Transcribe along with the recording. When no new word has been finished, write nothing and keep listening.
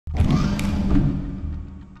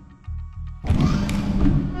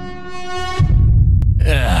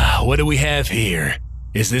what do we have here?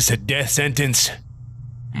 Is this a death sentence?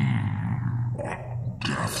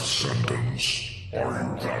 Death sentence. Are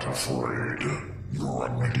you that afraid? You're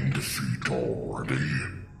admitting defeat already.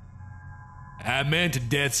 I meant a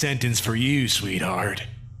death sentence for you, sweetheart.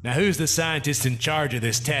 Now who's the scientist in charge of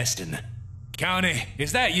this testing? Connie,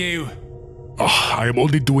 is that you? I am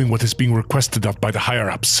only doing what is being requested of by the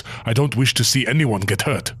higher-ups. I don't wish to see anyone get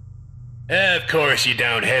hurt. Of course you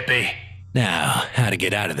don't, hippie. Now, how to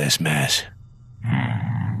get out of this mess? You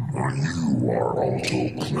are also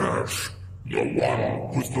Clef, the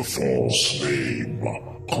one with the false name,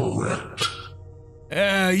 correct?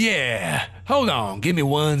 Yeah. Hold on, give me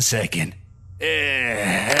 1 second.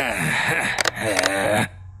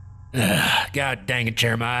 God dang it,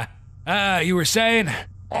 Jeremiah. You were saying?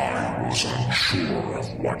 I was unsure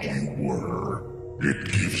of what you were. It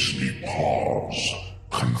gives me pause,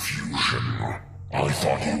 confusion. I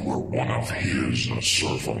thought you were one of his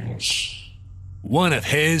servants. One of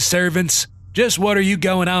his servants? Just what are you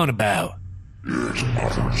going on about? It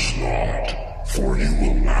matters not, for you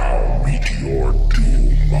will now meet your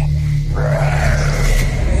doom. Wait.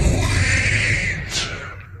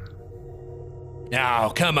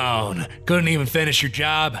 Oh, come on. Couldn't even finish your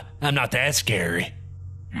job? I'm not that scary.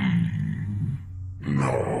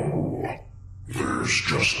 No. There's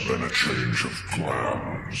just been a change of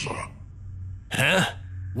plans. Huh?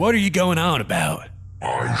 What are you going on about?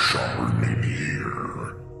 I shall remain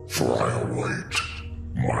here, for I await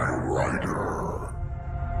my rider.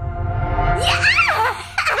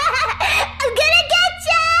 I'm gonna get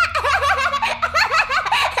ya!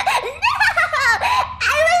 No!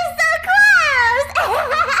 I was so close!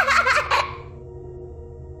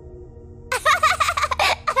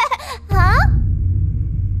 Huh?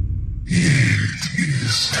 It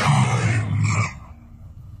is time.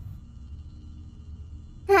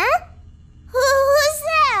 Huh? Who's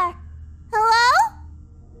there? Hello?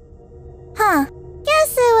 Huh.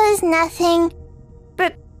 Guess it was nothing.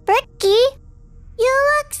 Bricky? You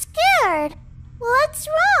look scared. What's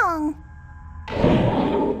wrong?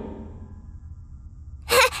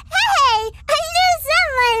 Hey! I knew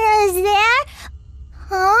someone was there!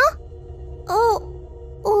 Huh? Oh,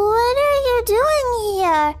 what are you doing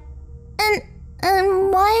here? And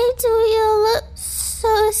why do you look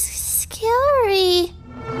so scary?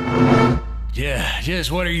 Yeah,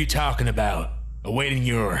 just what are you talking about? Awaiting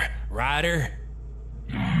your rider?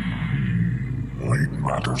 It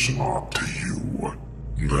matters not to you.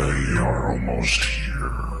 They are almost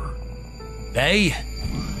here. They?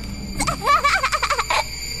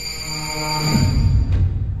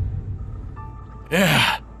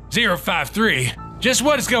 Yeah, 053. Just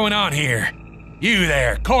what is going on here? You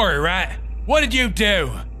there, Corey, right? What did you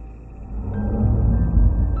do?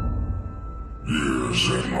 Is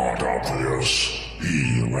it not obvious?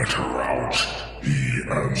 He let her out. He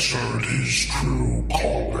answered his true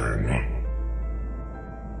calling.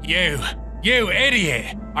 You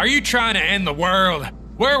idiot! Are you trying to end the world?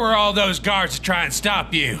 Where were all those guards to try and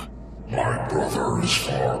stop you? My brother is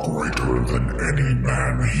far greater than any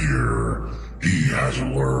man here. He has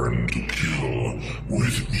learned to kill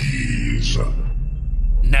with ease.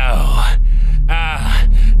 No.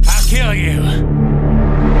 I'll kill you.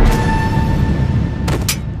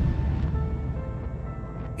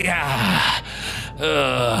 Yeah.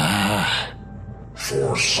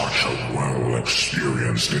 For such a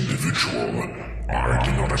well-experienced individual, I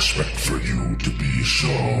did not expect for you to be so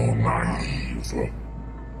naive.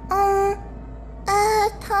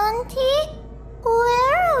 Tanti?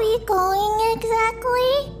 Where are we going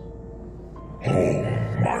exactly? Home,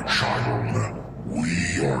 my child. We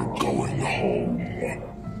are going home.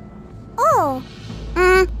 Oh.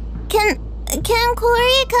 Can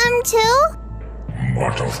Corey come too?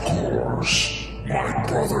 But of course, my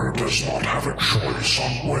brother does not have a choice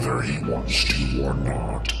on whether he wants to or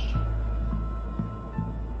not.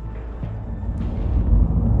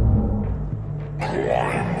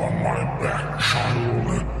 Climb on my back, child.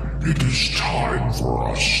 It is time for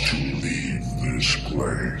us to leave this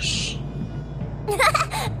place.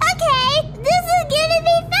 Okay, this is gonna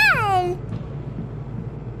be fun!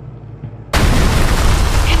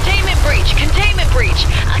 Containment breach!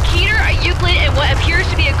 A Keter, a Euclid, and what appears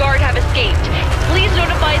to be a guard have escaped. Please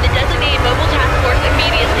notify the designated mobile task force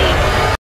immediately.